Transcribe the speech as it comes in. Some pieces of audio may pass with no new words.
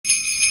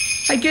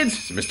Hey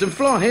kids, it's Mr.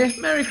 Fly here.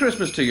 Merry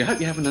Christmas to you. Hope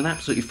you're having an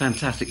absolutely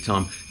fantastic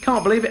time.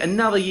 Can't believe it,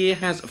 another year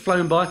has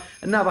flown by.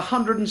 Another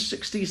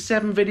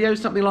 167 videos,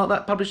 something like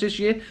that, published this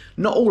year.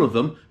 Not all of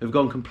them have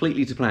gone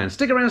completely to plan.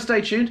 Stick around,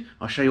 stay tuned.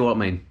 I'll show you what I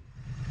mean.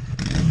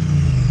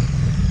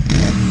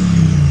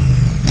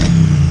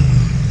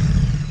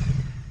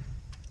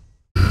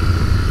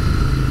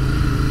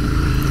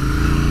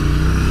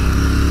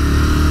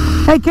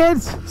 Hey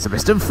kids, it's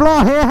Mr.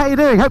 Fly here. How you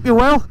doing? Hope you're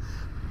well.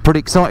 Pretty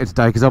excited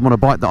today because I'm on a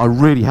bike that I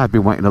really have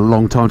been waiting a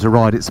long time to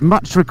ride. It's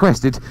much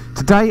requested.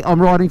 Today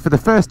I'm riding for the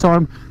first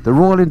time the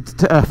Royal Let's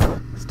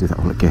do that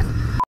all again.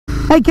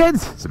 Hey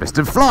kids, it's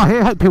Mr. Fly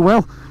here. Hope you're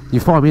well. You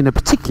find me in a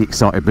particularly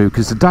excited mood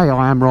because today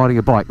I am riding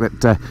a bike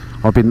that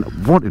I've been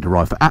wanting to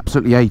ride for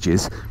absolutely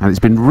ages, and it's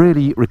been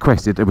really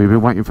requested, and we've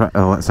been waiting for.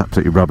 Oh, that's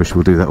absolutely rubbish.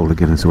 We'll do that all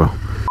again as well.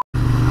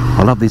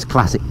 I love these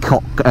classic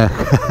cock.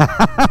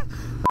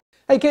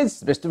 Hey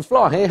kids, Mr.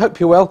 Fly here, hope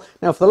you're well.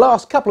 Now for the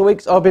last couple of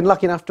weeks I've been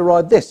lucky enough to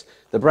ride this,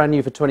 the brand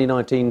new for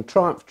 2019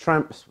 Triumph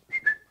Tramps.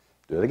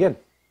 Do it again.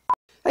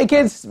 Hey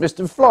kids,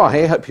 Mr. Fly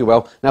here, hope you're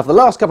well. Now for the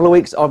last couple of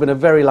weeks I've been a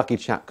very lucky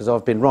chap because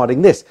I've been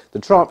riding this, the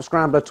Triumph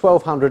Scrambler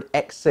 1200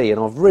 XC,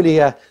 and I've really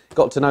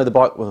got to know the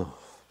bike well.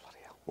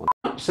 Bloody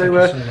hell.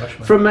 So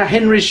from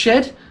Henry's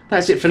shed,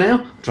 that's it for now.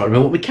 I'm trying to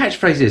remember what my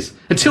catchphrase is.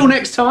 Until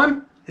next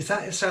time. Is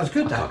that, it sounds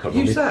good, that.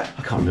 Use that.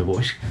 I can't remember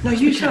what it's. No,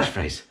 use that.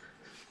 Catchphrase.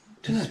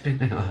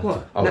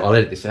 What? I'll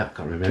edit this out. I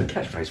can't remember.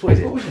 Catchphrase. What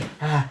is it? What was it?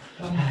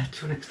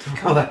 Until next time.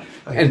 Oh, that.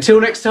 Okay.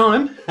 Until next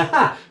time.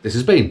 This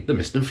has been the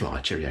Mr. Fly.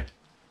 Cheerio.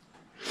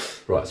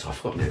 Right, so I've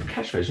forgotten the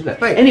catchphrase, wasn't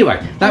it? Wait,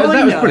 anyway, that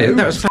was brilliant.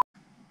 That was.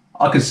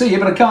 I can see you,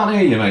 but I can't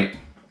hear you, mate.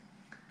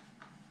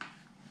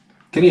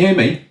 Can you hear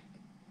me?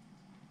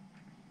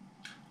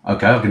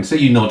 Okay, I can see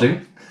you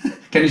nodding.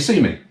 Can you see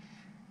me?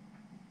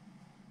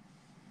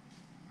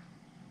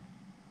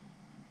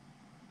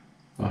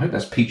 I hope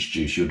that's peach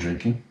juice you're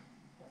drinking.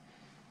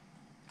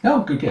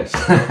 Oh, good guess.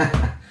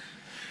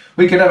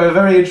 We could have a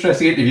very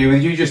interesting interview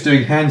with you just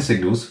doing hand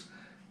signals.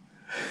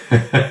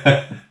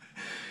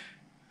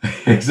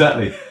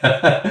 Exactly.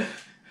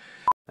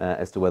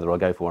 As to whether I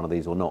go for one of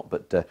these or not,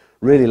 but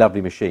really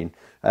lovely machine.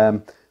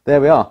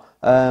 There we are.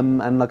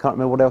 And I can't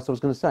remember what else I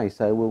was going to say,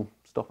 so we'll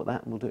stop at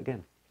that and we'll do it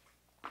again.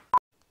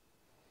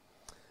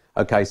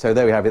 Okay, so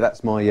there we have it.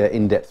 That's my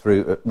in-depth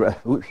through.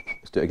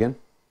 Let's do it again.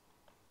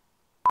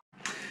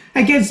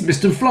 Hey kids,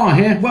 Mr. Fly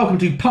here. Welcome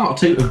to part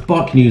 2 of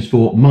bike news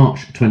for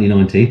March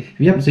 2019. If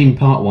you haven't seen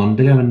part 1,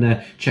 go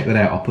and check that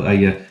out. I'll put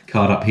a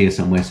card up here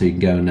somewhere so you can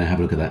go and have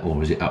a look at that.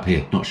 Or is it up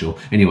here? Not sure.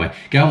 Anyway,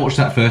 go and watch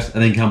that first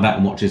and then come back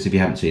and watch this if you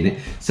haven't seen it.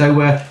 So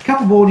a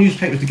couple more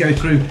newspapers to go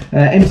through.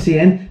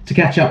 MCN to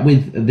catch up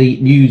with the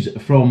news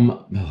from...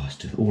 Oh, let's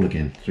do it all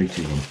again. 3,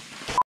 2, 1.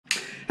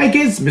 Hey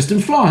kids,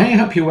 Mr. Fly here,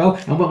 hope you're well,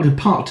 and welcome to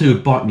part 2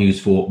 of bike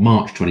news for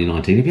March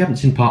 2019. If you haven't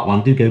seen part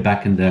 1, do go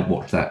back and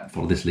watch that.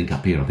 Follow this link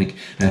up here, I think,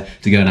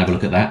 to go and have a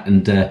look at that,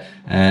 and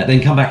then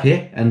come back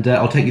here, and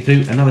I'll take you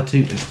through another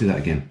 2. Let's do that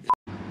again.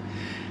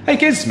 Hey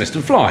kids,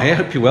 Mr. Fly here,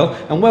 hope you're well,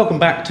 and welcome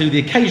back to the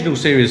occasional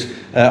series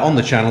on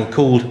the channel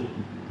called,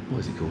 what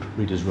is it called?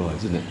 Reader's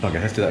Rides, isn't it? Okay,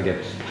 let's do that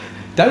again.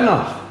 Don't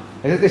laugh.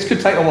 This could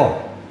take a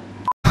while.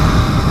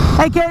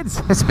 Hey kids,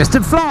 it's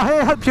Mr. Fly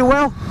here, hope you're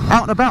well,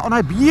 out and about on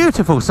a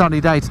beautiful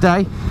sunny day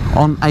today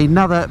on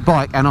another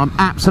bike, and I'm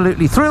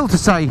absolutely thrilled to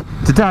say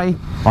today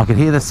I can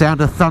hear the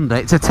sound of thunder.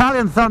 It's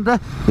Italian thunder,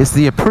 it's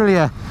the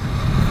Aprilia.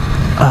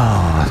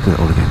 Oh, let's do it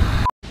all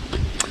again.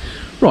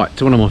 Right,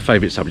 to one of my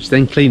favourite subjects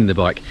then, cleaning the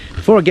bike.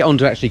 Before I get on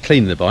to actually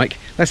cleaning the bike,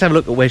 let's have a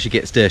look at where she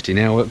gets dirty.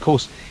 Now, of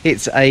course,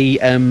 it's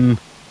a...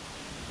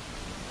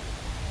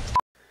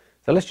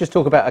 So let's just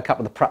talk about a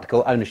couple of the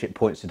practical ownership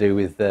points to do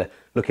with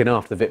looking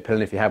after the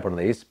Vitpillion if you have one of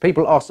these.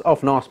 People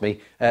often ask me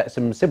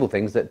some simple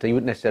things that you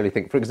wouldn't necessarily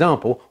think. For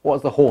example,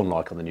 what's the horn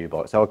like on the new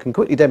bike? So I can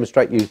quickly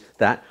demonstrate you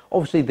that.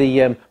 Obviously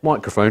the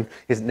microphone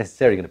isn't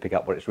necessarily going to pick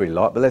up what it's really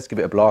like, but let's give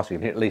it a blast. You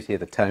can at least hear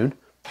the tone.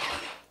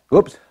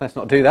 Whoops, let's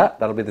not do that.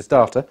 That'll be the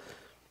starter.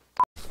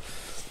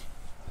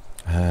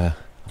 I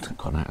don't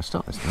quite know how to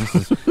start this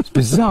now. It's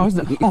bizarre,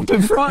 isn't it? I've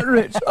been frightened,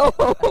 Rich.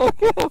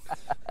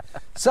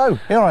 So,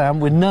 here I am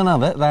with none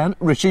other than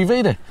Richie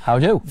Vida. How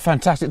do?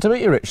 Fantastic to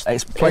meet you, Rich.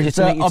 It's a pleasure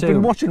to meet you I've too.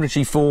 been watching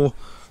Richie for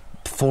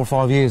 4 or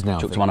 5 years now.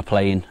 Took him on a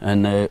plane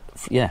and,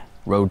 yeah,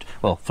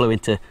 flew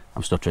into...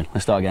 I'm stuttering.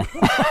 Let's start again.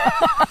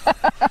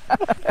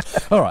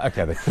 All right,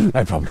 okay then.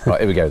 No problem.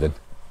 Right, here we go then.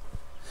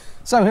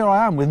 So here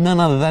I am with none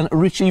other than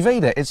Richie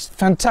Vida. It's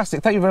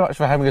fantastic. Thank you very much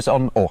for having us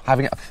on, or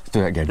having it... Let's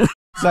do it again.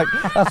 So,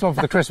 that's one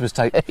for the Christmas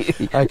tape.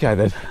 Okay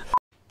then.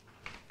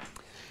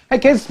 Hey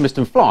kids,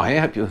 Mr. Fly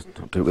here. Hope you'll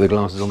do it with the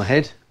glasses on the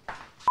head.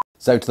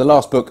 So to the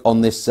last book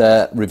on this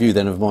review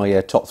then of my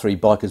top 3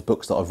 bikers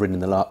books that I've read in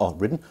the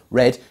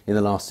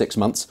last 6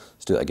 months.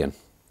 Let's do that again.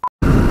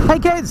 Hey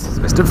kids, it's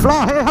Mr.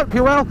 Fly here. Hope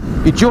you're well.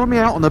 You join me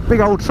out on the big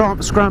old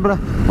Triumph Scrambler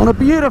on a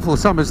beautiful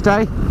summer's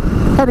day,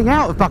 heading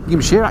out of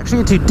Buckinghamshire actually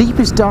into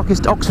deepest,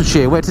 darkest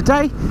Oxfordshire, where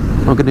today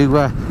I'm going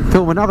to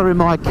film another in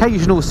my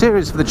occasional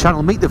series for the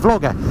channel, Meet the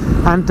Vlogger.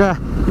 And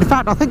in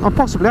fact, I think I'm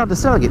possibly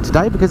underselling it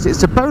today because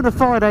it's a bona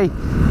fide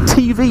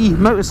TV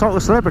motorcycle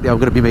celebrity I'm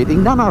going to be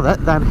meeting, none other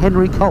than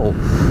Henry Cole.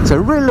 So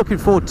really looking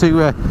forward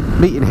to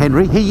meeting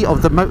Henry, he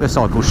of the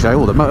motorcycle show,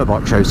 or the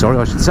motorbike show, sorry,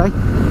 I should say.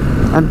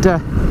 And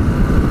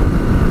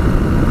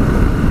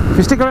if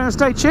you stick around and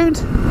stay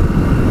tuned,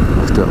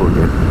 let's do it all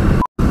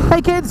again.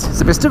 Hey kids,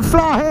 it's Mr.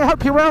 Fly here,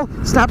 hope you're well.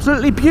 It's an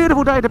absolutely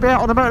beautiful day to be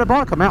out on the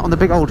motorbike. I'm out on the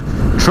big old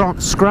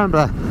Triumph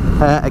Scrambler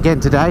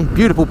again today.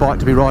 Beautiful bike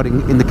to be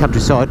riding in the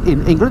countryside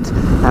in England.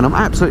 And I'm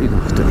absolutely,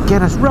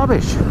 again, that's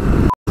rubbish.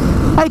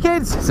 Hey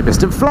kids, it's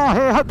Mr. Fly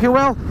here, hope you're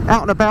well.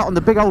 Out and about on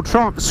the big old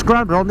Triumph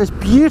Scrambler on this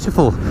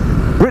beautiful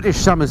British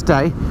summer's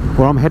day,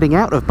 where I'm heading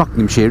out of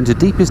Buckinghamshire into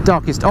deepest,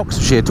 darkest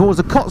Oxfordshire towards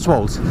the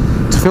Cotswolds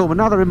to film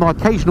another in my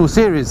occasional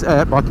series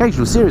on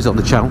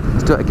the channel.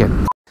 Let's do it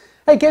again.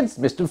 Hey kids,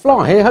 Mr.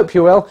 Fly here, hope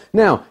you're well.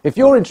 Now, if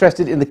you're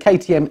interested in the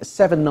KTM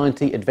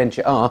 790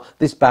 Adventure R,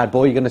 this bad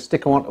boy, you're going to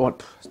stick on.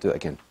 Let's do it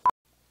again.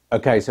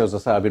 Okay, so as I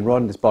say, I've been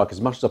riding this bike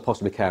as much as I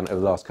possibly can over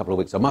the last couple of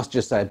weeks. I must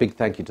just say a big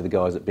thank you to the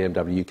guys at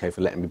BMW UK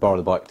for letting me borrow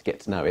the bike to get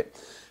to know it.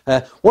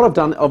 What I've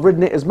done, I've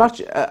ridden it as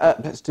much...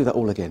 let's do that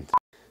all again.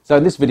 So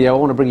in this video, I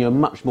want to bring you a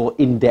much more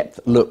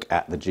in-depth look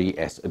at the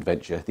GS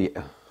Adventure. Let's do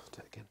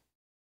it again.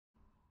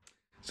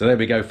 So there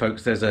we go,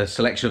 folks. There's a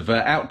selection of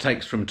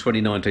outtakes from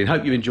 2019.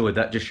 Hope you enjoyed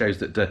that. Just shows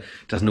that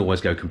doesn't always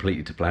go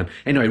completely to plan.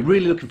 Anyway,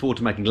 really looking forward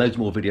to making loads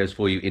more videos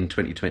for you in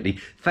 2020.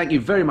 Thank you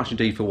very much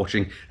indeed for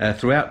watching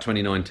throughout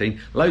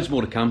 2019. Loads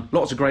more to come.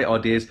 Lots of great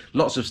ideas.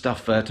 Lots of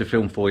stuff to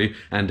film for you.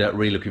 And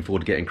really looking forward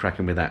to getting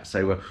cracking with that.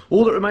 So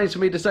all that remains for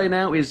me to say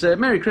now is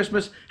Merry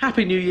Christmas,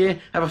 Happy New Year.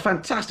 Have a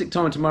fantastic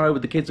time tomorrow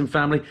with the kids and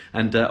family.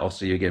 And I'll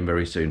see you again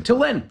very soon. Till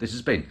then, this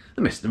has been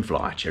the Mr. and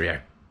Fly. Cheerio.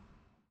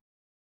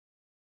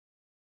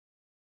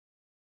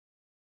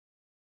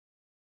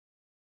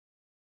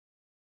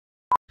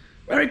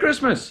 Merry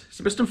Christmas! It's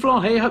Mr.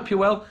 Fly here, hope you're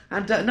well.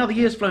 And another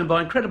year's flown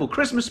by, incredible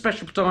Christmas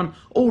special time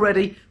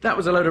already. That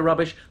was a load of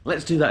rubbish.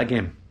 Let's do that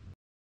again.